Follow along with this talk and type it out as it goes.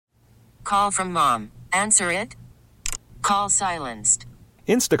Call from mom. Answer it. Call silenced.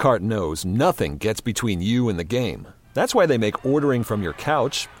 Instacart knows nothing gets between you and the game. That's why they make ordering from your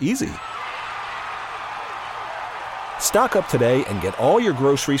couch easy. Stock up today and get all your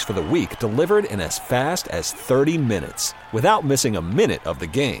groceries for the week delivered in as fast as 30 minutes without missing a minute of the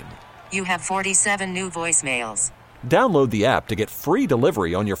game. You have 47 new voicemails. Download the app to get free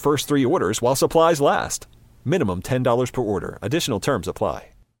delivery on your first 3 orders while supplies last. Minimum $10 per order. Additional terms apply.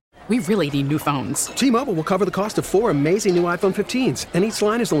 We really need new phones. T-Mobile will cover the cost of 4 amazing new iPhone 15s, and each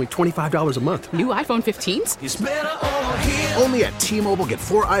line is only $25 a month. New iPhone 15s? It's better over here. Only at T-Mobile, get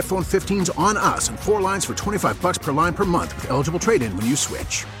 4 iPhone 15s on us and 4 lines for $25 per line per month with eligible trade-in when you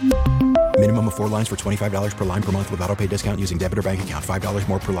switch. Minimum of 4 lines for $25 per line per month with autopay discount using debit or bank account. $5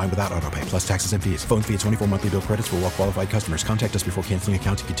 more per line without autopay, plus taxes and fees. Phone fee at 24 monthly bill credits for well-qualified customers. Contact us before canceling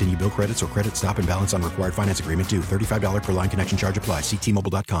account to continue bill credits or credit stop and balance on required finance agreement due. $35 per line connection charge applies. See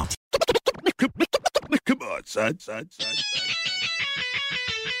T-Mobile.com. Come on, son.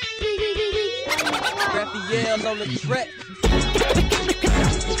 Raphael's on the track.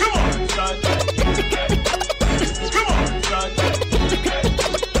 Come on, son. Come on, son. Come on, son.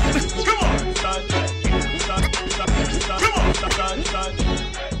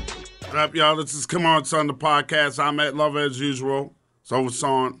 Rap, y'all. This is Come On, Son, the podcast. I'm at Love as usual. It's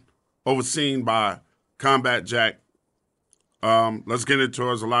overseen by Combat Jack. Let's get into it.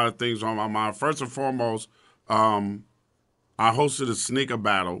 There's a lot of things on my mind. First and foremost, I hosted a sneaker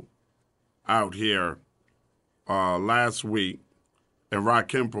battle out here last week, and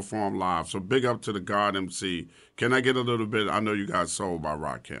Rakim performed live. So big up to the God MC. Can I get a little bit? I know you guys sold by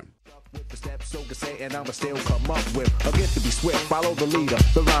Rakim. With the steps, so can say, and I'ma still come up with a gift to be swift. Follow the leader,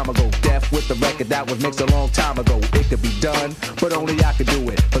 the rhyme go deaf with the record that was mixed a long time ago. It could be done, but only I could do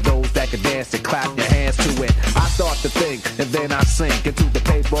it. For those that could dance and clap your hands to it. I start to think, and then I sink into the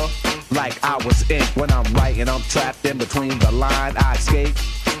paper like I was ink. When I'm writing, I'm trapped in between the line. I escape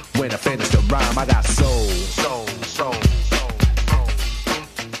when I finish the rhyme. I got soul.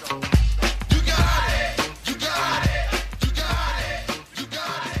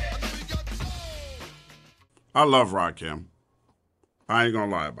 I love Rakim. I ain't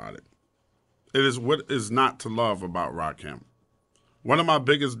gonna lie about it. It is what is not to love about Rakim. One of my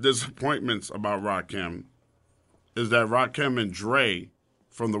biggest disappointments about Rakim is that Rakim and Dre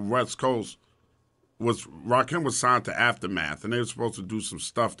from the West Coast Rakim was signed to Aftermath, and they were supposed to do some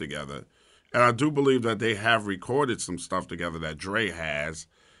stuff together. And I do believe that they have recorded some stuff together that Dre has,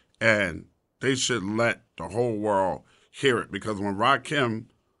 and they should let the whole world hear it. Because when Rakim,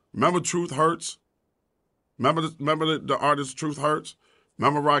 remember Truth Hurts? Remember the artist Truth Hurts?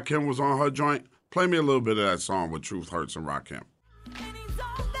 Remember Rakim was on her joint? Play me a little bit of that song with Truth Hurts and Rakim. He's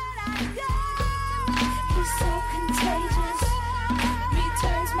so contagious.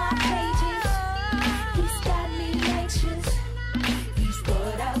 Returns my pages. He's got me anxious. He's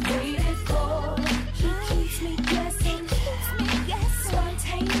what I waited for. He keeps me guessing.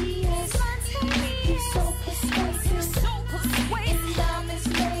 Spontaneous. He's so persuasive. And I'm his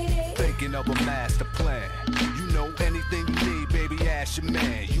lady. Thinking of a master plan. Anything you need, baby, ask your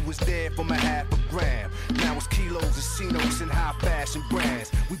man. You was there for my half a gram. Now it's kilos and C-notes and high fashion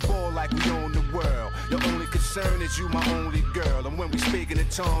brands. We ball like we own the world. Your only concern is you, my only girl. And when we speaking in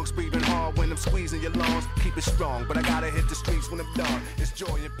tongues, breathing hard when I'm squeezing your lungs. Keep it strong, but I gotta hit the streets when I'm done. It's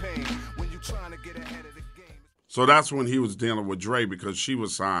joy and pain when you trying to get ahead of the game. So that's when he was dealing with Dre because she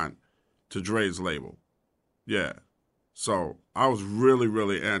was signed to Dre's label. Yeah. So I was really,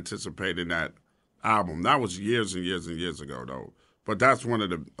 really anticipating that album. That was years and years and years ago, though. But that's one of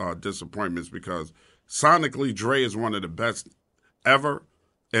the disappointments because sonically, Dre is one of the best ever,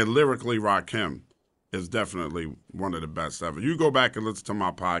 and lyrically, Rakim is definitely one of the best ever. You go back and listen to my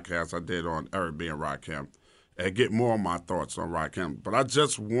podcast I did on Eric B. and Rakim and get more of my thoughts on Rakim. But I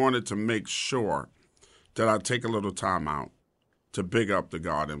just wanted to make sure that I take a little time out to big up the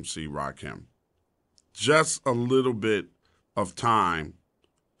God MC Rakim. Just a little bit of time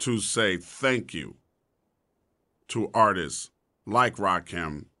to say thank you to artists like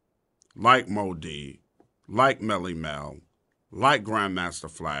Rakim, like Mo D, like Melly Mel, like Grandmaster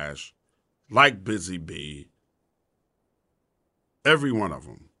Flash, like Busy B, every one of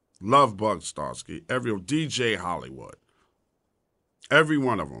them. Love Bug Starsky, DJ Hollywood, every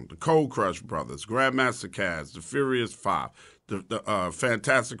one of them. The Cold Crush Brothers, Grandmaster Caz, the Furious Five, the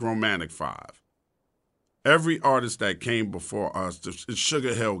Fantastic Romantic Five. Every artist that came before us, the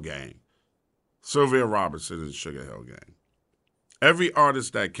Sugar Hill Gang, Sylvia Robertson and Sugar Hill Gang. Every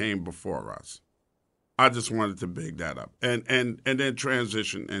artist that came before us, I just wanted to big that up and then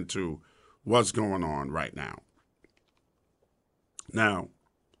transition into what's going on right now. Now,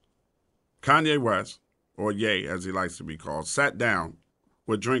 Kanye West, or Ye as he likes to be called, sat down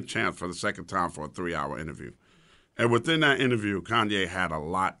with Drink Champs for the second time for a 3-hour interview. And within that interview, Kanye had a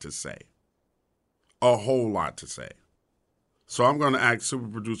lot to say. A whole lot to say. So I'm going to ask super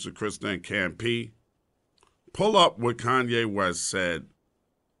producer Krista and Cam P, pull up what Kanye West said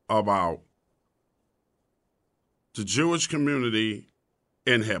about the Jewish community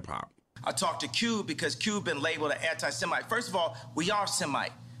in hip-hop. I talked to Cube because Cube been labeled an anti-Semite. First of all, we are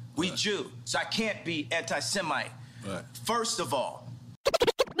Semite. We right. Jew. So I can't be anti-Semite. Right. First of all.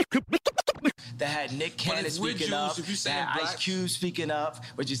 That had Nick Cannon speaking up. That had Ice Cube speaking up.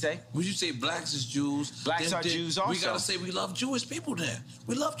 What'd you say? Would you say blacks is Jews? Blacks are Jews also. We gotta say we love Jewish people then.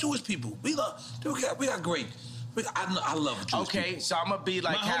 We love Jewish people. We got great. I love Jewish people. Okay, so I'm gonna be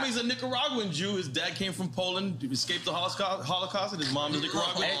like... My homie's a Nicaraguan Jew. His dad came from Poland, escaped the Holocaust, and his mom is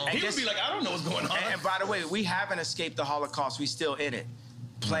Nicaraguan. He would be like, I don't know what's going on. And by the way, we haven't escaped the Holocaust. We still in it.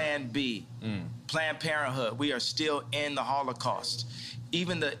 Plan B. Planned Parenthood. We are still in the Holocaust.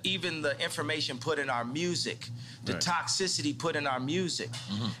 Even the information put in our music, the toxicity put in our music,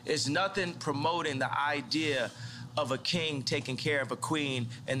 is nothing promoting the idea of a king taking care of a queen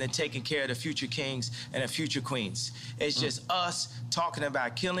and then taking care of the future kings and the future queens. It's just us talking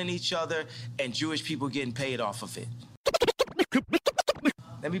about killing each other and Jewish people getting paid off of it.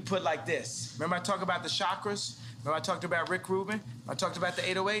 Let me put it like this. Remember I talked about the chakras? Remember I talked about Rick Rubin? I talked about the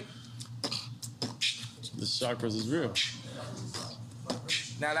 808? The chakras is real.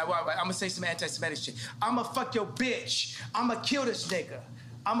 Now, I'm gonna say some anti-Semitic shit. I'ma fuck your bitch. I'ma kill this nigga.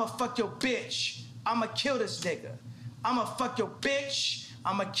 I'ma fuck your bitch. I'ma kill this nigga. I'ma fuck your bitch.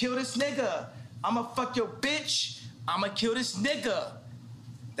 I'ma kill this nigga. I'ma fuck your bitch. I'ma kill this nigga.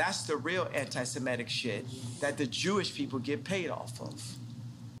 That's the real anti-Semitic shit that the Jewish people get paid off of.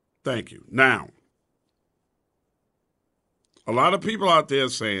 Thank you. Now, a lot of people out there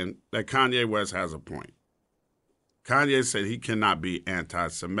saying that Kanye West has a point. Kanye said he cannot be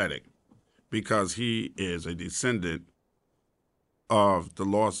anti-Semitic because he is a descendant of the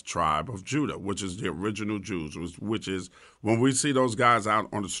lost tribe of Judah, which is the original Jews, which is when we see those guys out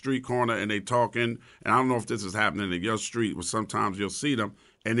on the street corner and they talking, and I don't know if this is happening in your street, but sometimes you'll see them,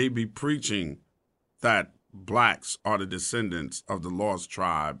 and they be preaching that blacks are the descendants of the lost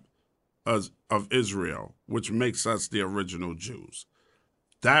tribe of Israel, which makes us the original Jews.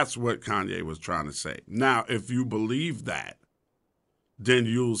 That's what Kanye was trying to say. Now, if you believe that, then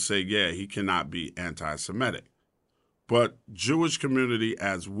you'll say, yeah, he cannot be anti-Semitic. But Jewish community,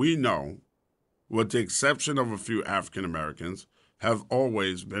 as we know, with the exception of a few African Americans, have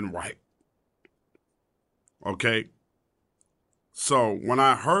always been white. Okay? So when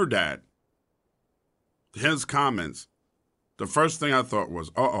I heard that, his comments, the first thing I thought was,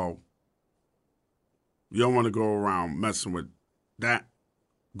 you don't want to go around messing with that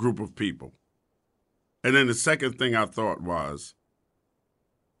group of people. And then the second thing I thought was,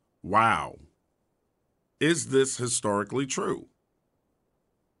 wow, is this historically true?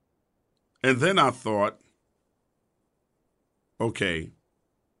 And then I thought, okay,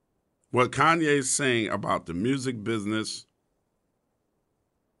 what Kanye is saying about the music business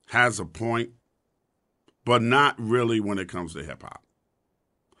has a point, but not really when it comes to hip-hop.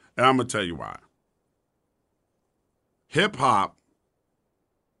 And I'm going to tell you why. Hip-hop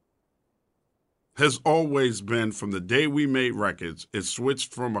has always been, from the day we made records, it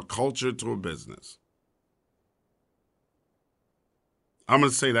switched from a culture to a business. I'm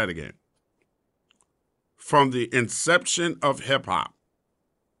going to say that again. From the inception of hip-hop,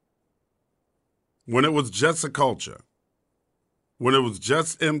 when it was just a culture, when it was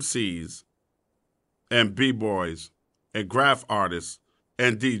just MCs and B-boys and graph artists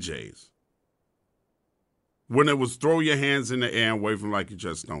and DJs, when it was throw your hands in the air and wave them like you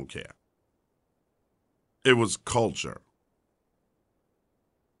just don't care. It was culture.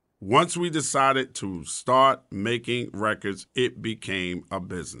 Once we decided to start making records, it became a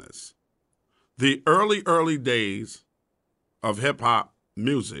business. The early days of hip-hop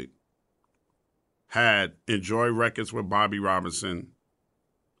music had Enjoy Records with Bobby Robinson,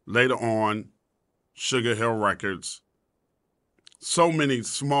 later on, Sugar Hill Records, so many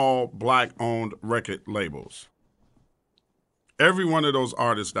small black-owned record labels. Every one of those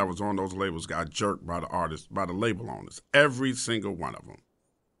artists that was on those labels got jerked by the label owners. Every single one of them.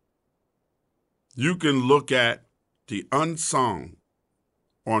 You can look at the unsung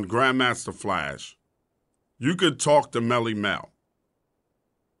on Grandmaster Flash. You could talk to Melly Mel,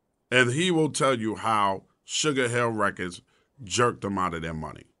 and he will tell you how Sugar Hill Records jerked them out of their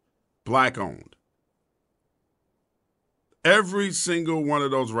money. Black-owned. Every single one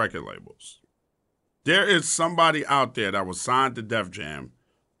of those record labels. There is somebody out there that was signed to Def Jam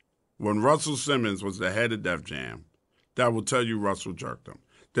when Russell Simmons was the head of Def Jam that will tell you Russell jerked him.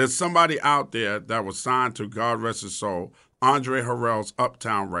 There's somebody out there that was signed to, God rest his soul, Andre Harrell's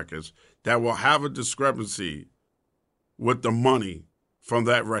Uptown Records that will have a discrepancy with the money from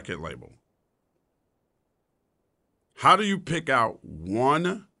that record label. How do you pick out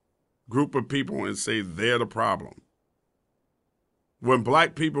one group of people and say they're the problem when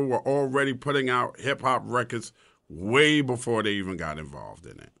black people were already putting out hip-hop records way before they even got involved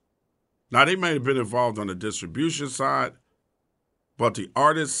in it? Now, they may have been involved on the distribution side, but the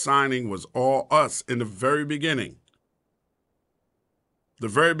artist signing was all us in the very beginning. The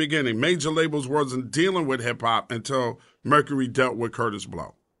very beginning. Major labels wasn't dealing with hip-hop until Mercury dealt with Curtis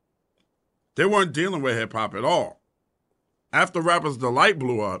Blow. They weren't dealing with hip-hop at all. After Rapper's Delight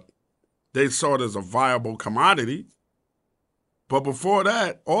blew up, they saw it as a viable commodity. But before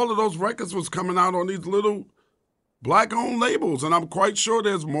that, all of those records was coming out on these little black-owned labels, and I'm quite sure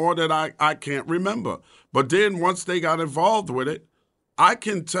there's more that I can't remember. But then once they got involved with it, I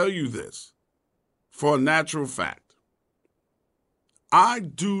can tell you this for a natural fact. I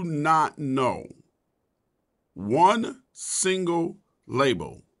do not know one single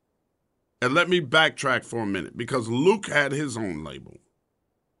label. And let me backtrack for a minute, because Luke had his own label.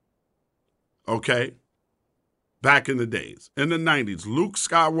 Okay? Back in the days. In the 90s, Luke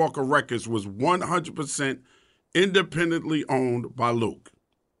Skywalker Records was 100% independently owned by Luke.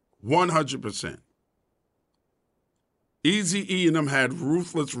 100%. Eazy-E and them had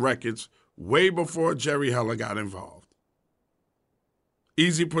Ruthless Records way before Jerry Heller got involved.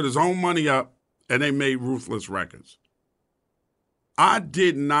 Eazy put his own money up, and they made Ruthless Records. I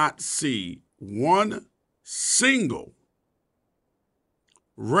did not see one single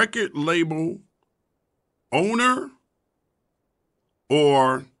record label owner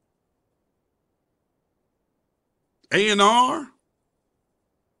or A&R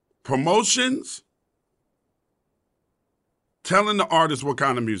promotions telling the artist what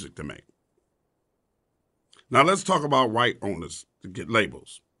kind of music to make. Now let's talk about white owners to get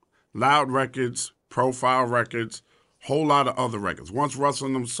labels. Loud Records, Profile Records, whole lot of other records. Once Russell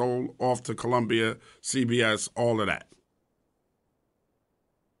and them sold off to Columbia, CBS, all of that.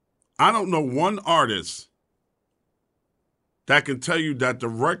 I don't know one artist that can tell you that the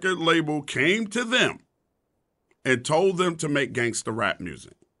record label came to them and told them to make gangster rap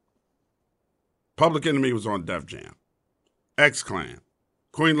music. Public Enemy was on Def Jam. X-Clan,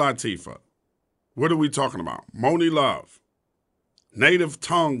 Queen Latifah. What are we talking about? Moni Love, Native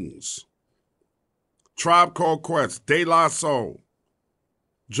Tongues, Tribe Called Quest, De La Soul,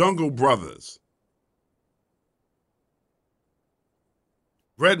 Jungle Brothers,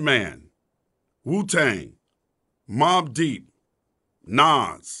 Redman, Wu-Tang, Mobb Deep,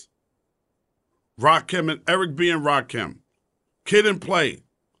 Nas, Rakim and Eric B. and Rakim, Kid and Play,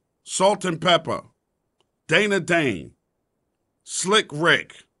 Salt and Pepper, Dana Dane, Slick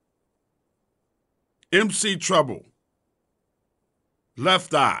Rick, MC Trouble,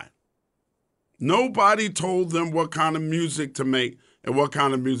 Left Eye. Nobody told them what kind of music to make and what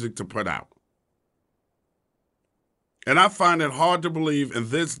kind of music to put out. And I find it hard to believe in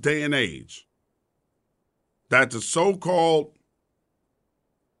this day and age that the so-called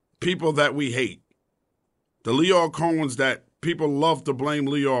people that we hate, the Lyor Cohens that people love to blame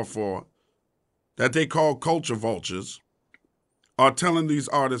Lyor for, that they call culture vultures, are telling these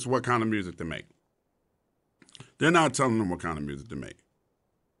artists what kind of music to make. They're not telling them what kind of music to make.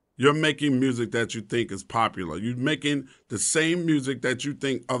 You're making music that you think is popular. You're making the same music that you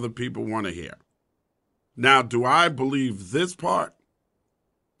think other people want to hear. Now, do I believe this part?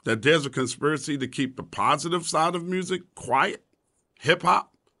 That there's a conspiracy to keep the positive side of music quiet?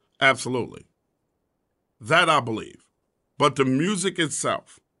 Hip-hop? Absolutely. That I believe. But the music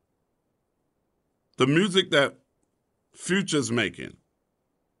itself, the music that Future's making,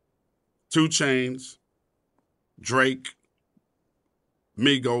 2 Chainz, Drake,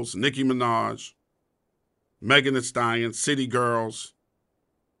 Migos, Nicki Minaj, Megan Thee Stallion, City Girls,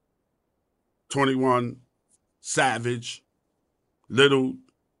 21 Savage, Little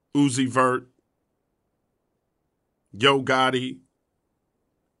Uzi Vert, Yo Gotti,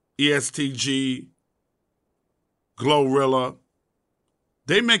 ESTG, Glorilla.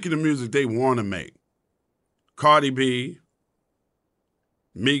 They making the music they want to make. Cardi B,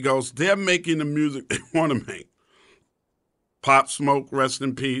 Migos, they're making the music they want to make. Pop Smoke, rest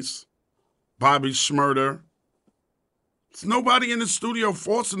in peace. Bobby Shmurda. There's nobody in the studio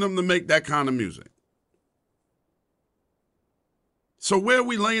forcing them to make that kind of music. So where are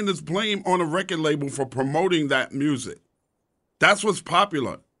we laying this blame on a record label for promoting that music? That's what's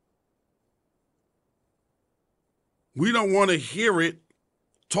popular. We don't want to hear it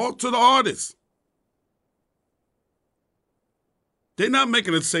Talk to the artists. They're not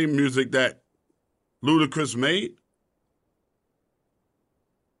making the same music that Ludacris made.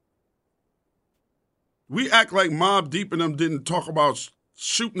 We act like Mobb Deep and them didn't talk about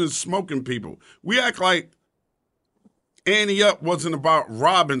shooting and smoking people. We act like Annie Up wasn't about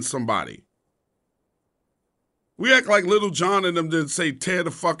robbing somebody. We act like Little John and them didn't say tear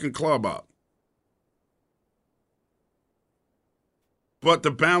the fucking club up. But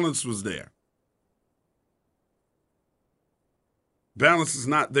the balance was there. Balance is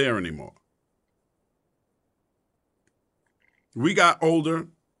not there anymore. We got older,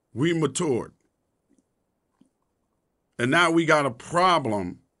 we matured. And now we got a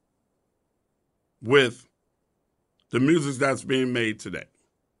problem with the music that's being made today.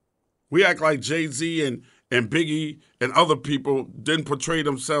 We act like Jay-Z and Biggie and other people didn't portray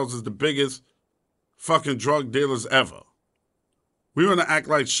themselves as the biggest fucking drug dealers ever. We want to act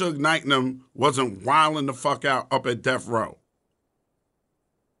like Suge Knight and them wasn't wilding the fuck out up at Death Row.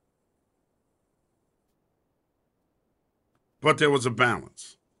 But there was a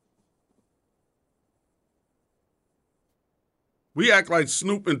balance. We act like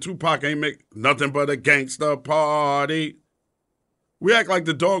Snoop and Tupac ain't make nothing but a gangsta party. We act like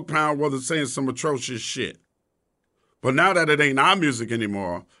the Dog Pound wasn't saying some atrocious shit. But now that it ain't our music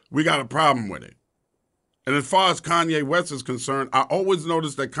anymore, we got a problem with it. And as far as Kanye West is concerned, I always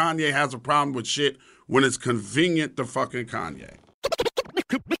notice that Kanye has a problem with shit when it's convenient to fucking Kanye.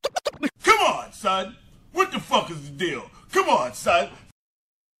 Come on, son. What the fuck is the deal? Come on, son.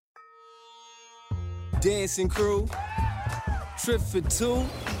 Dancing crew, trip for two,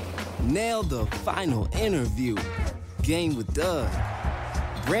 nailed the final interview. Game with Doug,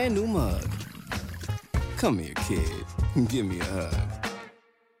 brand new mug. Come here, kid, give me a hug.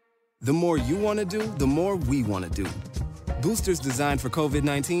 The more you want to do, the more we want to do. Boosters designed for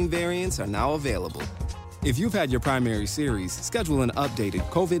COVID-19 variants are now available. If you've had your primary series, schedule an updated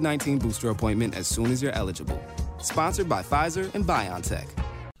COVID-19 booster appointment as soon as you're eligible. Sponsored by Pfizer and BioNTech.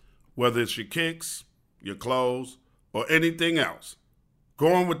 Whether it's your kicks, your clothes, or anything else,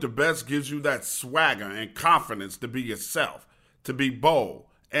 going with the best gives you that swagger and confidence to be yourself, to be bold,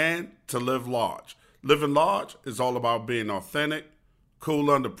 and to live large. Living large is all about being authentic,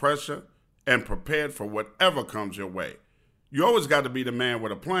 cool under pressure, and prepared for whatever comes your way. You always got to be the man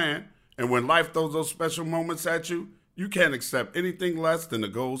with a plan, and when life throws those special moments at you, you can't accept anything less than the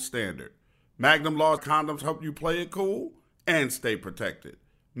gold standard. Magnum Large Condoms help you play it cool and stay protected.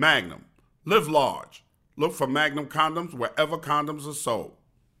 Magnum, live large. Look for Magnum Condoms wherever condoms are sold.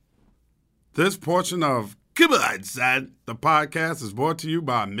 This portion of Come On, Son, the podcast is brought to you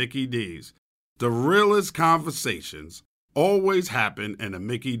by Mickey D's. The realest conversations always happen in a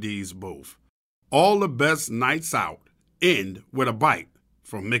Mickey D's booth. All the best nights out end with a bite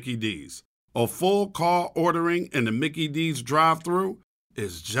from Mickey D's. A full car ordering in the Mickey D's drive-thru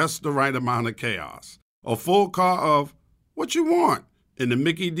is just the right amount of chaos. A full car of what you want in the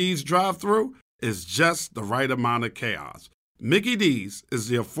Mickey D's drive-thru is just the right amount of chaos. Mickey D's is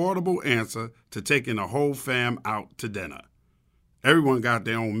the affordable answer to taking the whole fam out to dinner. Everyone got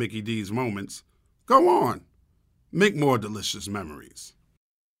their own Mickey D's moments. Go on. Make more delicious memories.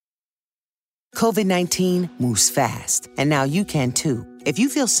 COVID-19 moves fast, and now you can too. If you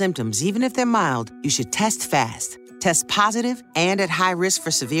feel symptoms, even if they're mild, you should test fast. Test positive and at high risk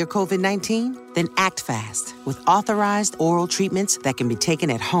for severe COVID-19? Then act fast with authorized oral treatments that can be taken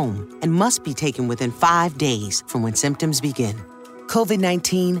at home and must be taken within 5 days from when symptoms begin.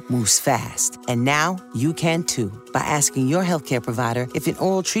 COVID-19 moves fast, and now you can too by asking your healthcare provider if an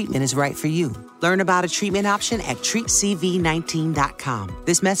oral treatment is right for you. Learn about a treatment option at treatcv19.com.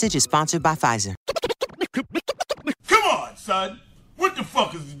 This message is sponsored by Pfizer. Come on, son. What the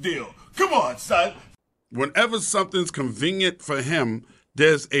fuck is the deal? Come on, son. Whenever something's convenient for him,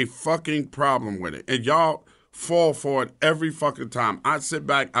 there's a fucking problem with it. And y'all fall for it every fucking time. I sit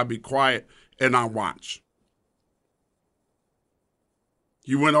back, I be quiet, and I watch.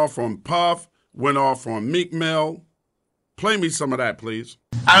 You went off on Puff, went off on Meek Mill. Play me some of that, please.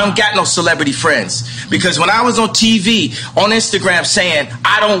 I don't got no celebrity friends because when I was on TV, on Instagram saying,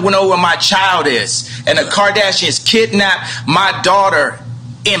 I don't know where my child is, and the Kardashians kidnapped my daughter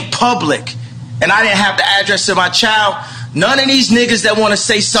in public, and I didn't have the address of my child, none of these niggas that want to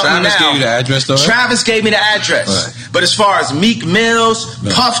say something Travis gave you the address, though, right? Travis gave me the address. Right. But as far as Meek Mills,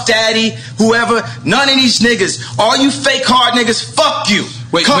 Puff Daddy, whoever, none of these niggas, all you fake hard niggas, fuck you.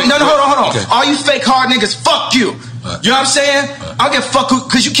 Hold on. Okay. All you fake hard niggas, fuck you. You know what I'm saying? I don't give a fuck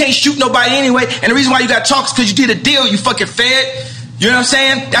because you can't shoot nobody anyway. And the reason why you got to talk is because you did a deal, you fucking fed. You know what I'm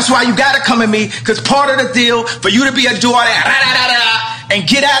saying? That's why you got to come at me, because part of the deal for you to be a do all that and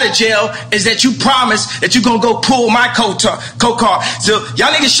get out of jail is that you promise that you're going to go pull my co-car. So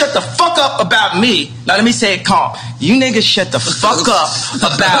y'all niggas shut the fuck up about me. Now let me say it calm. You niggas shut the fuck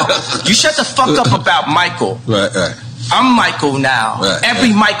up about Michael. Right. I'm Michael now. Right,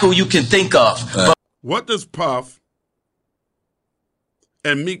 Every Michael you can think of. But what does Puff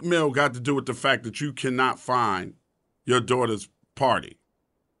and Meek Mill got to do with the fact that you cannot find your daughter's party?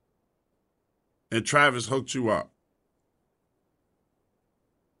 And Travis hooked you up.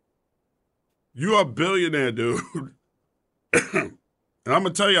 You're a billionaire, dude. And I'm going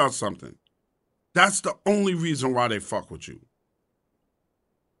to tell y'all something. That's the only reason why they fuck with you.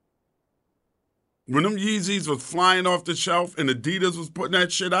 When them Yeezys was flying off the shelf and Adidas was putting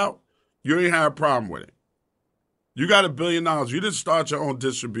that shit out, you ain't had a problem with it. You got $1 billion. You didn't start your own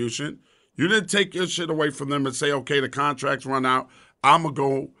distribution. You didn't take your shit away from them and say, okay, the contract's run out. I'm going to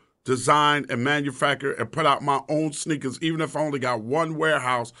go design and manufacture and put out my own sneakers, even if I only got one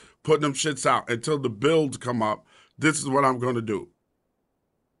warehouse putting them shits out until the builds come up. This is what I'm going to do.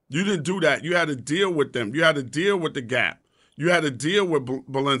 You didn't do that. You had to deal with them. You had to deal with the Gap. You had to deal with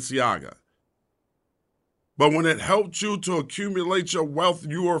Balenciaga. But when it helped you to accumulate your wealth,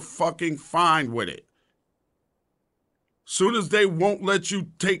 you were fucking fine with it. Soon as they won't let you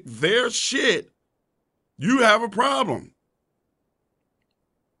take their shit, you have a problem.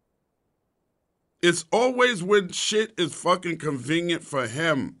 It's always when shit is fucking convenient for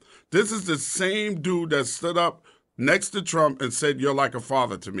him. This is the same dude that stood up next to Trump and said, you're like a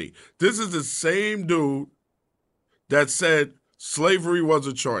father to me. This is the same dude that said slavery was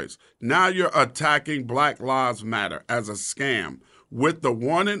a choice. Now you're attacking Black Lives Matter as a scam with the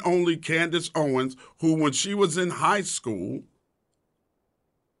one and only Candace Owens, who when she was in high school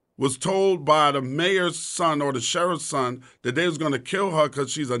was told by the mayor's son or the sheriff's son that they was going to kill her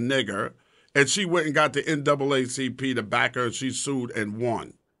because she's a nigger. And she went and got the NAACP to back her, and she sued and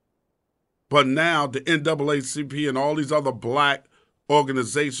won. But now the NAACP and all these other black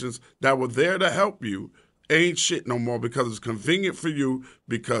organizations that were there to help you ain't shit no more because it's convenient for you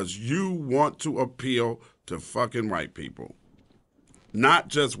because you want to appeal to fucking white people. Not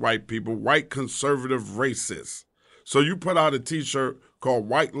just white people, white conservative racists. So you put out a T-shirt called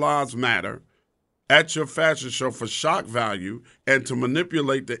White Lives Matter at your fashion show for shock value and to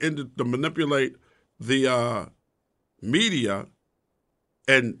manipulate the media,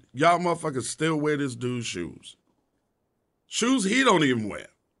 and y'all motherfuckers still wear this dude's shoes. Shoes he don't even wear.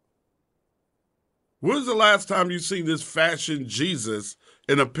 When's the last time you seen this fashion Jesus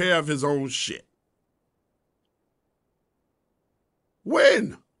in a pair of his own shit?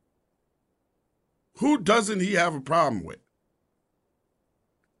 When? Who doesn't he have a problem with?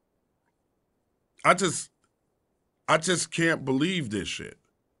 I just can't believe this shit.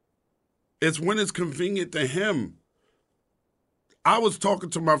 It's when it's convenient to him. I was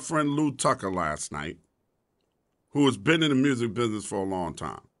talking to my friend Lou Tucker last night, who has been in the music business for a long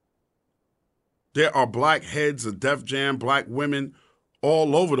time. There are black heads of Def Jam, black women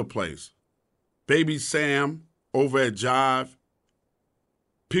all over the place. Baby Sam over at Jive.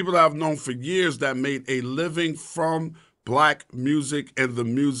 People that I've known for years that made a living from black music and the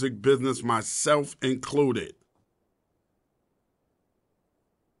music business, myself included.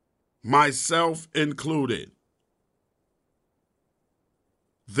 Myself included.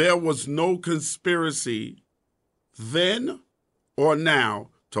 There was no conspiracy then or now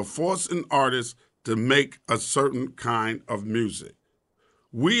to force an artist to make a certain kind of music.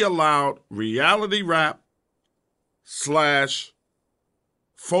 We allowed reality rap /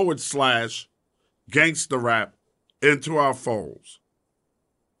 gangster rap into our folds.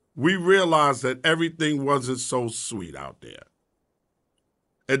 We realized that everything wasn't so sweet out there.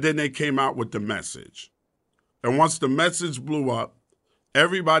 And then they came out with the message. And once the message blew up,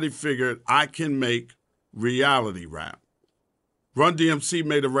 everybody figured I can make reality rap. Run DMC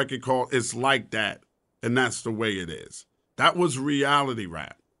made a record called It's Like That, and that's the way it is. That was reality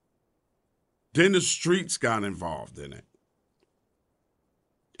rap. Then the streets got involved in it.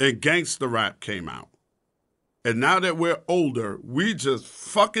 And gangster rap came out. And now that we're older, we just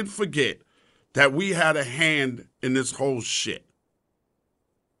fucking forget that we had a hand in this whole shit.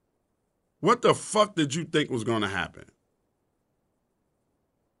 What the fuck did you think was going to happen?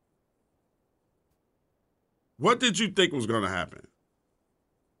 What did you think was going to happen?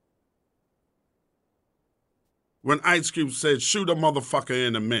 When Ice Cube said, shoot a motherfucker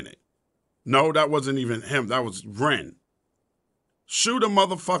in a minute. No, that wasn't even him. That was Ren. Shoot a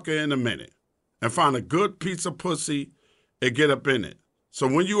motherfucker in a minute and find a good piece of pussy and get up in it. So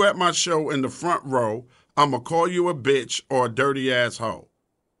when you at my show in the front row, I'm going to call you a bitch or a dirty ass hoe.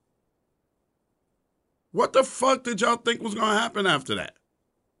 What the fuck did y'all think was going to happen after that?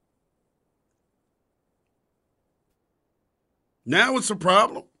 Now it's a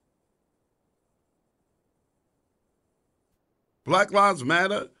problem. Black Lives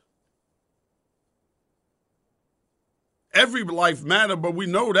Matter. Every life matter, but we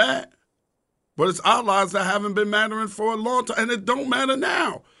know that. But it's our lives that haven't been mattering for a long time, and it don't matter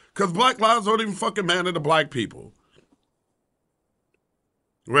now. Because black lives don't even fucking matter to black people.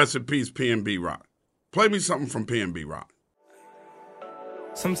 Rest in peace, P&B Rock. Play me something from P&B Rock.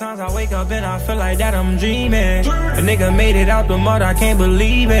 Sometimes I wake up and I feel like that I'm dreaming. A nigga made it out the mud, I can't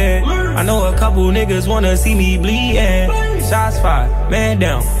believe it. I know a couple niggas wanna see me bleeding. Shots fired, man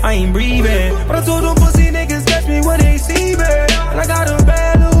down, I ain't breathing. But I told them pussy niggas catch me when they see me. And I got a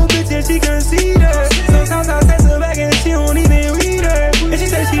bad little bitch and she can see that. Sometimes I text her back and she don't even read it. And she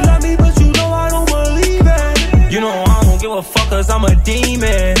said she love me, but you know I don't believe it. You know I don't give a fuck cause I'm a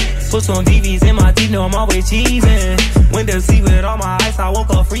demon. Put some DVs in my teeth, know I'm always cheesing. Went to sleep with all my ice, I woke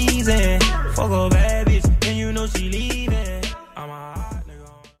up freezing. Fuck a bad bitch, and you know she leaving. I'm a hot nigga.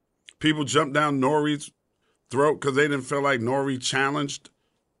 People jumped down Nori's throat because they didn't feel like Nori challenged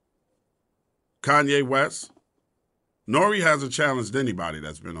Kanye West. Nori hasn't challenged anybody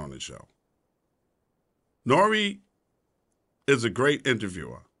that's been on the show. Nori is a great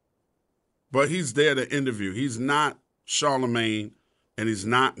interviewer, but he's there to interview. He's not Charlemagne, and he's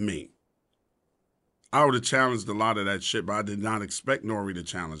not me. I would have challenged a lot of that shit, but I did not expect Nori to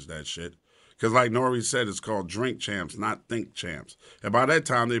challenge that shit. Because like Nori said, it's called Drink Champs, not Think Champs. And by that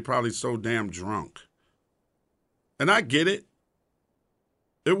time, they're probably so damn drunk. And I get it.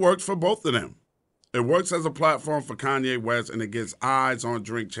 It works for both of them. It works as a platform for Kanye West, and it gets eyes on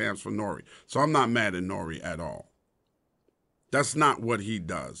Drink Champs for Nori. So I'm not mad at Nori at all. That's not what he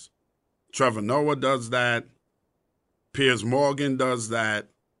does. Trevor Noah does that. Piers Morgan does that.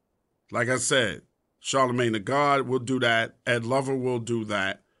 Like I said, Charlemagne the God will do that. Ed Lover will do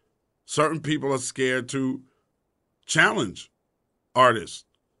that. Certain people are scared to challenge artists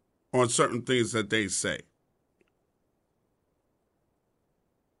on certain things that they say.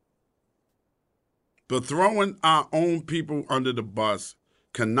 But throwing our own people under the bus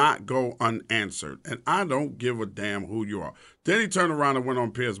cannot go unanswered. And I don't give a damn who you are. Then he turned around and went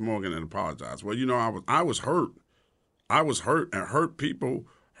on Piers Morgan and apologized. Well, you know, I was hurt. I was hurt, and hurt people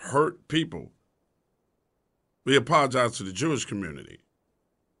hurt people. We apologized to the Jewish community.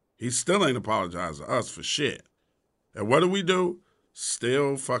 He still ain't apologized to us for shit. And what do?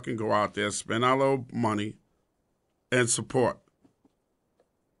 Still fucking go out there, spend our little money, and support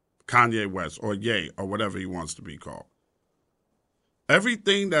Kanye West or Ye or whatever he wants to be called.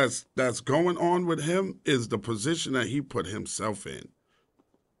 Everything that's going on with him is the position that he put himself in.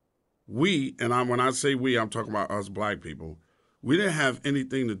 We, and when I say we, I'm talking about us black people, we didn't have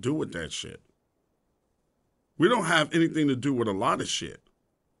anything to do with that shit. We don't have anything to do with a lot of shit.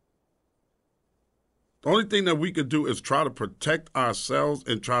 The only thing that we could do is try to protect ourselves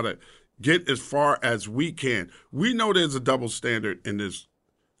and try to get as far as we can. We know there's a double standard in this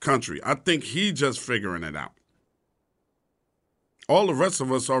country. I think he's just figuring it out. All the rest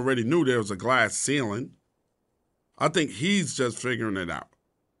of us already knew there was a glass ceiling. I think he's just figuring it out.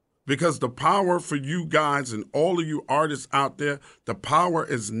 Because the power for you guys and all of you artists out there, the power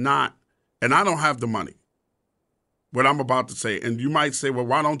is not, and I don't have the money, what I'm about to say. And you might say, well,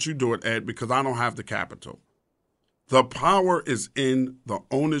 why don't you do it, Ed? Because I don't have the capital. The power is in the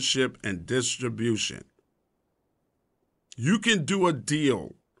ownership and distribution. You can do a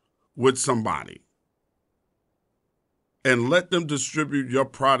deal with somebody and let them distribute your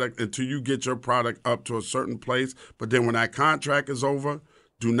product until you get your product up to a certain place. But then when that contract is over,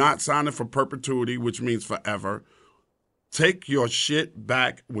 do not sign it for perpetuity, which means forever. Take your shit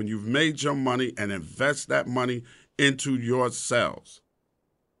back when you've made your money and invest that money into yourselves.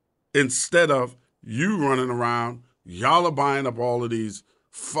 Instead of you running around, y'all are buying up all of these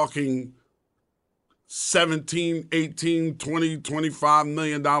fucking $17, $18, $20, $25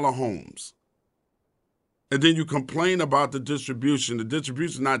 million homes. And then you complain about the distribution. The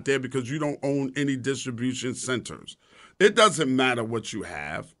distribution's not there because you don't own any distribution centers. It doesn't matter what you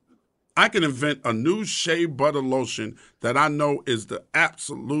have. I can invent a new shea butter lotion that I know is the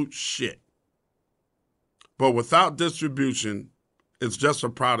absolute shit. But without distribution, it's just a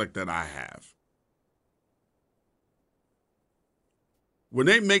product that I have. When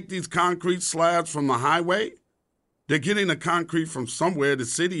they make these concrete slabs from the highway, they're getting the concrete from somewhere the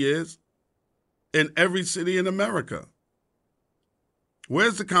city is, in every city in America.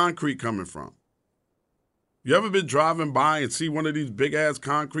 Where's the concrete coming from? You ever been driving by and see one of these big-ass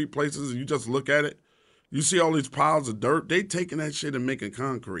concrete places and you just look at it? You see all these piles of dirt? They taking that shit and making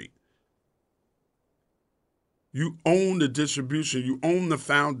concrete. You own the distribution. You own the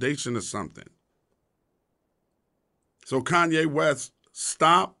foundation of something. So Kanye West,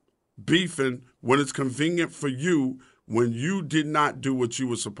 stop beefing when it's convenient for you when you did not do what you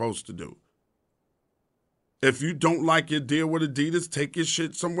were supposed to do. If you don't like your deal with Adidas, take your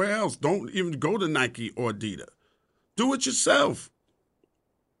shit somewhere else. Don't even go to Nike or Adidas. Do it yourself.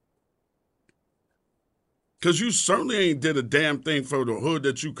 Because you certainly ain't did a damn thing for the hood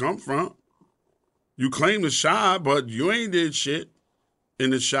that you come from. You claim the Chi, but you ain't did shit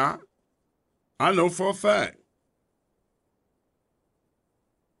in the Chi. I know for a fact.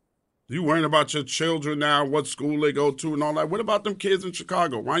 You worrying about your children now, what school they go to and all that. What about them kids in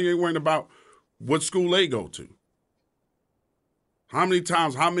Chicago? Why you ain't worrying about what school they go to? How many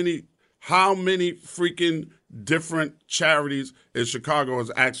times, how many freaking different charities in Chicago has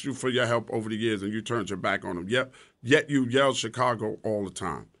asked you for your help over the years and you turned your back on them? Yet you yell Chicago all the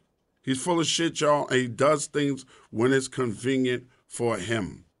time. He's full of shit, y'all, and he does things when it's convenient for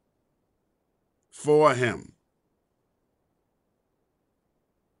him. For him.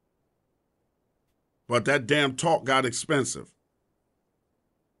 But that damn talk got expensive.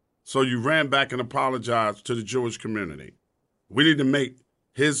 So you ran back and apologized to the Jewish community. We need to make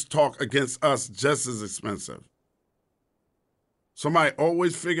his talk against us just as expensive. Somebody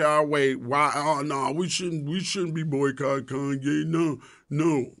always figure out a way why, oh no, we shouldn't be boycotting Kanye.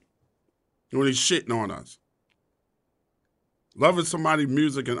 No. When he's shitting on us. Loving somebody's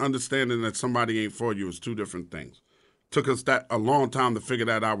music and understanding that somebody ain't for you is two different things. Took us a long time to figure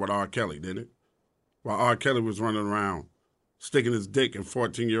that out with R. Kelly, didn't it? While R. Kelly was running around sticking his dick in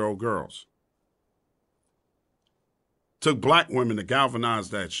 14-year-old girls. Took black women to galvanize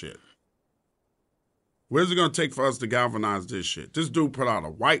that shit. Where's it going to take for us to galvanize this shit? This dude put out a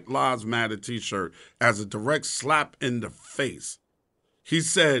White Lives Matter t-shirt as a direct slap in the face. He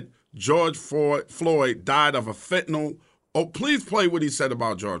said George Floyd died of a fentanyl. Oh, please play what he said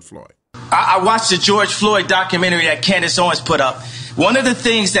about George Floyd. I watched the George Floyd documentary that Candace Owens put up. One of the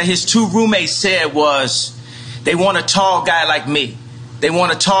things that his two roommates said was, they want a tall guy like me. They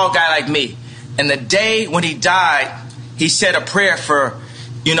want a tall guy like me. And the day when he died, he said a prayer for,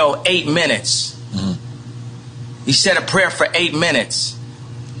 8 minutes. Mm-hmm. He said a prayer for 8 minutes.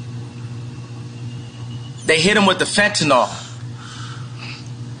 They hit him with the fentanyl.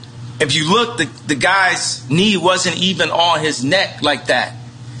 If you look, the guy's knee wasn't even on his neck like that.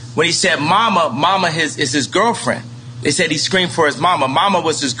 When he said mama is his girlfriend. They said he screamed for his mama. Mama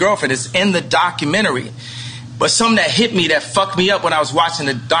was his girlfriend. It's in the documentary. But something that hit me, that fucked me up when I was watching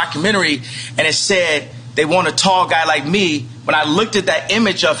the documentary, and it said, they want a tall guy like me. When I looked at that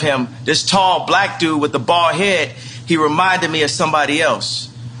image of him, this tall black dude with the bald head, he reminded me of somebody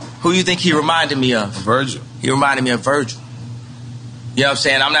else. Who you think he reminded me of? Virgil. He reminded me of Virgil. You know what I'm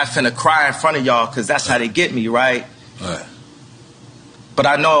saying? I'm not finna cry in front of y'all because that's how they get me, right? Right. But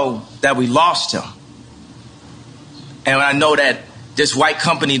I know that we lost him. And I know that this white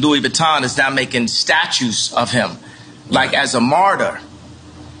company, Louis Vuitton, is now making statues of him, like as a martyr.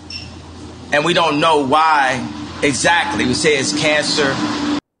 And we don't know why exactly. We say it's cancer.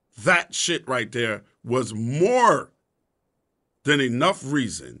 That shit right there was more than enough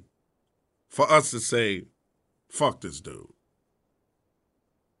reason for us to say, fuck this dude.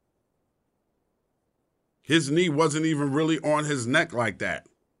 His knee wasn't even really on his neck like that.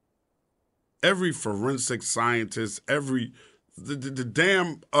 Every forensic scientist, the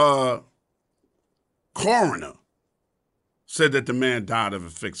damn coroner said that the man died of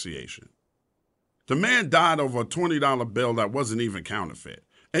asphyxiation. The man died over a $20 bill that wasn't even counterfeit.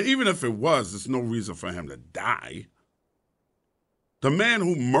 And even if it was, there's no reason for him to die. The man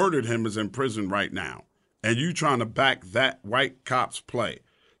who murdered him is in prison right now. And you trying to back that white cop's play.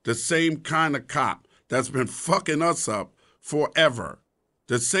 The same kind of cop that's been fucking us up forever.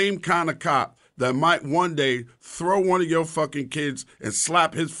 The same kind of cop that might one day throw one of your fucking kids and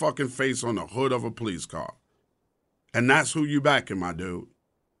slap his fucking face on the hood of a police car. And that's who you backing, my dude.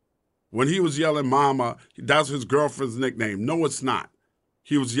 When he was yelling mama, that's his girlfriend's nickname. No, it's not.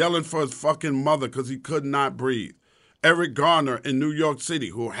 He was yelling for his fucking mother because he could not breathe. Eric Garner in New York City,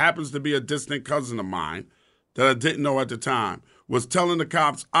 who happens to be a distant cousin of mine that I didn't know at the time, was telling the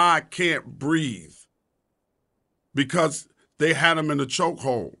cops, I can't breathe. Because they had him in a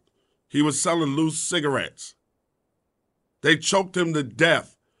chokehold. He was selling loose cigarettes. They choked him to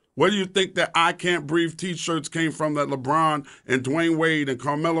death. Where do you think that I Can't Breathe t-shirts came from that LeBron and Dwayne Wade and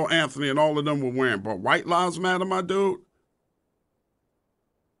Carmelo Anthony and all of them were wearing? But White Lives Matter, my dude?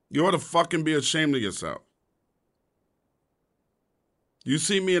 You ought to fucking be ashamed of yourself. You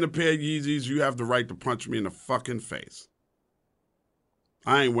see me in a pair of Yeezys, you have the right to punch me in the fucking face.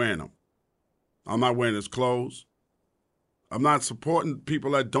 I ain't wearing them. I'm not wearing his clothes. I'm not supporting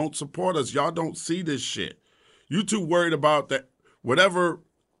people that don't support us. Y'all don't see this shit. You too worried about that, whatever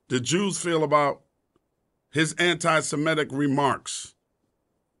the Jews feel about his anti-Semitic remarks.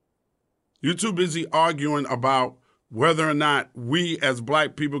 You too busy arguing about whether or not we as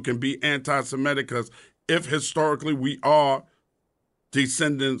black people can be anti-Semitic, because if historically we are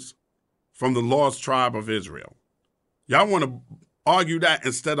descendants from the lost tribe of Israel. Y'all want to argue that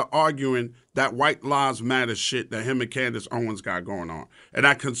instead of arguing that white lives matter shit that him and Candace Owens got going on, and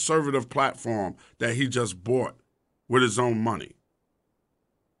that conservative platform that he just bought with his own money.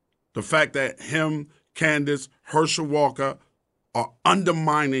 The fact that him, Candace, Herschel Walker are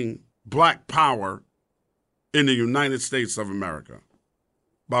undermining black power in the United States of America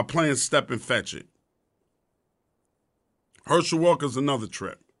by playing step and fetch it. Herschel Walker's another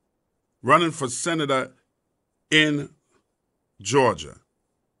trip. Running for senator in Georgia.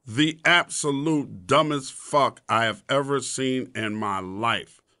 The absolute dumbest fuck I have ever seen in my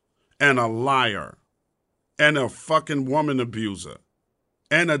life. And a liar. And a fucking woman abuser.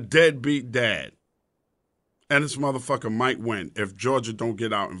 And a deadbeat dad. And this motherfucker might win if Georgia don't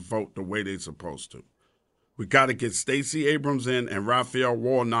get out and vote the way they're supposed to. We got to get Stacey Abrams in and Raphael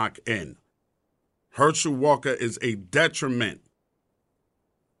Warnock in. Herschel Walker is a detriment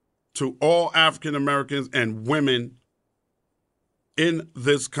to all African Americans and women in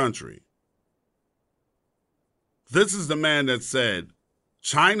this country. This is the man that said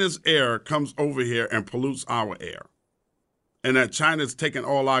China's air comes over here and pollutes our air, and that China's taking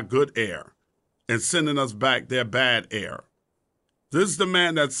all our good air and sending us back their bad air. This is the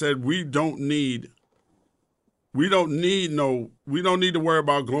man that said we don't need to worry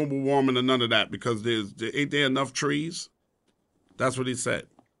about global warming and none of that because ain't there enough trees? That's what he said.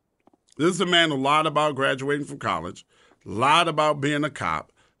 This is a man who lied about graduating from college, lied about being a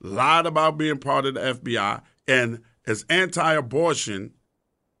cop, lied about being part of the FBI, and is anti-abortion,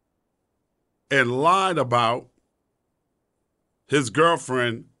 and lied about his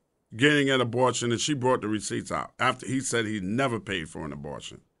girlfriend getting an abortion, and she brought the receipts out after he said he never paid for an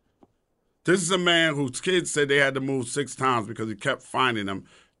abortion. This is a man whose kids said they had to move 6 times because he kept finding them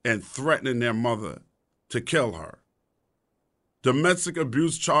and threatening their mother to kill her. Domestic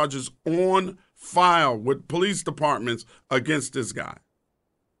abuse charges on file with police departments against this guy.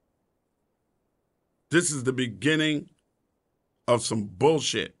 This is the beginning of some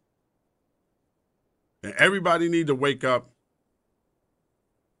bullshit. And everybody need to wake up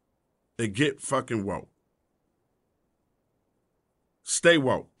and get fucking woke. Stay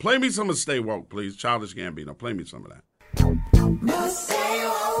woke. Play me some of Stay Woke, please. Childish Gambino. Play me some of that.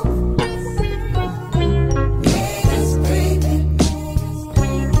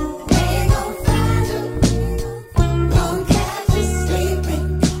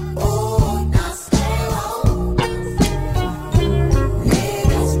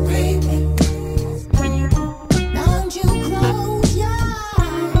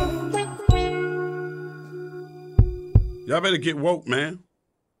 Y'all better get woke, man.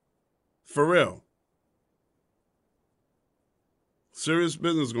 For real. Serious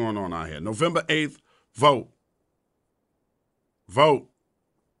business going on out here. November 8th, vote. Vote.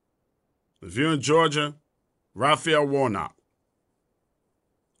 If you're in Georgia, Raphael Warnock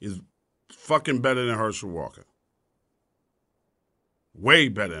is fucking better than Herschel Walker. Way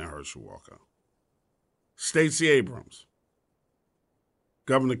better than Herschel Walker. Stacey Abrams.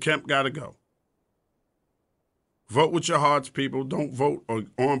 Governor Kemp got to go. Vote with your hearts, people. Don't vote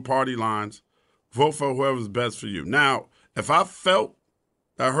on party lines. Vote for whoever's best for you. Now, if I felt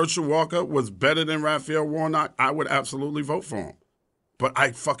that Herschel Walker was better than Raphael Warnock, I would absolutely vote for him. But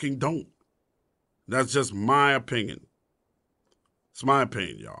I fucking don't. That's just my opinion. It's my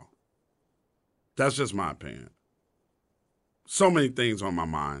opinion, y'all. That's just my opinion. So many things on my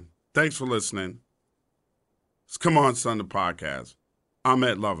mind. Thanks for listening. It's Come On Son, the podcast. I'm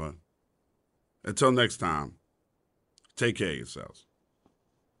Ed Lover. Until next time. Take care of yourselves.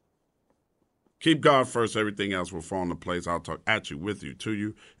 Keep God first. Everything else will fall into place. I'll talk at you, with you, to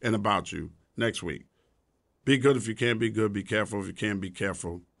you, and about you next week. Be good if you can be good. Be careful if you can be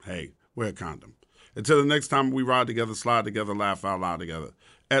careful. Hey, wear a condom. Until the next time we ride together, slide together, laugh out loud together.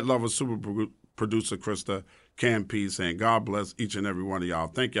 Ed Lover, super producer Krista, Cam P saying God bless each and every one of y'all.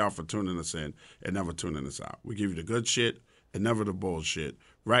 Thank y'all for tuning us in and never tuning us out. We give you the good shit and never the bullshit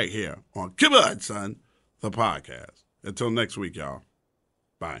right here on Come On Son, the podcast. Until next week, y'all.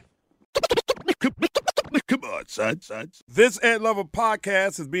 Bye. Come on, son. This Ed Lover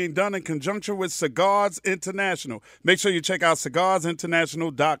podcast is being done in conjunction with Cigars International. Make sure you check out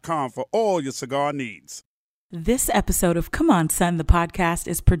cigarsinternational.com for all your cigar needs. This episode of Come On Son, the podcast,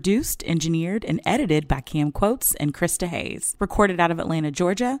 is produced, engineered, and edited by Cam Quotes and Krista Hayes. Recorded out of Atlanta,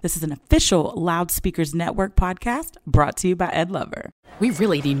 Georgia, this is an official Loudspeakers Network podcast brought to you by Ed Lover. We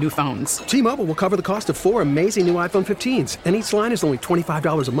really need new phones. T-Mobile will cover the cost of 4 amazing new iPhone 15s, and each line is only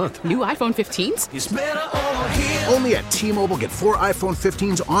 $25 a month. New iPhone 15s? It's better over here. Only at T-Mobile, get 4 iPhone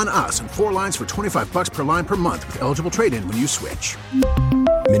 15s on us and 4 lines for $25 per line per month with eligible trade-in when you switch.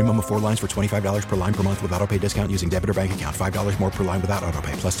 Minimum of 4 lines for $25 per line per month with autopay discount using debit or bank account. $5 more per line without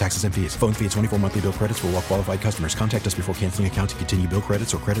autopay, plus taxes and fees. Phone fee at 24 monthly bill credits for well-qualified customers. Contact us before canceling account to continue bill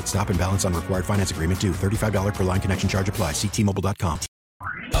credits or credit stop and balance on required finance agreement due. $35 per line connection charge applies. See T-Mobile.com.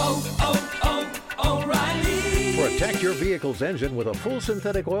 O'Reilly. Protect your vehicle's engine with a full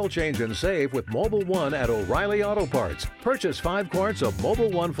synthetic oil change and save with Mobile One at O'Reilly Auto Parts. Purchase 5 quarts of Mobile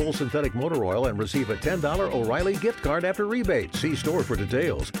One full synthetic motor oil and receive a $10 O'Reilly gift card after rebate. See store for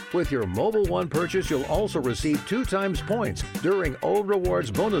details. With your Mobile One purchase, you'll also receive 2 times points during O Rewards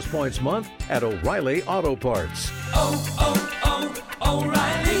Bonus Points Month at O'Reilly Auto Parts.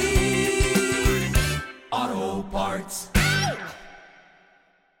 O'Reilly Auto Parts.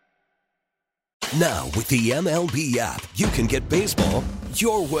 Now, with the MLB app, you can get baseball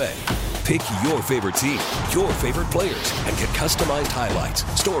your way. Pick your favorite team, your favorite players, and get customized highlights,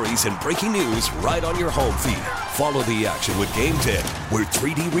 stories, and breaking news right on your home feed. Follow the action with Game 10, where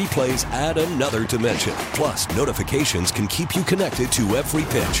 3D replays add another dimension. Plus, notifications can keep you connected to every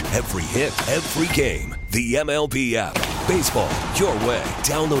pitch, every hit, every game. The MLB app. Baseball your way.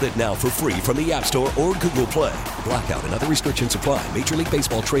 Download it now for free from the App Store or Google Play. Blackout and other restrictions apply. Major League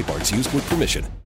Baseball trademarks used with permission.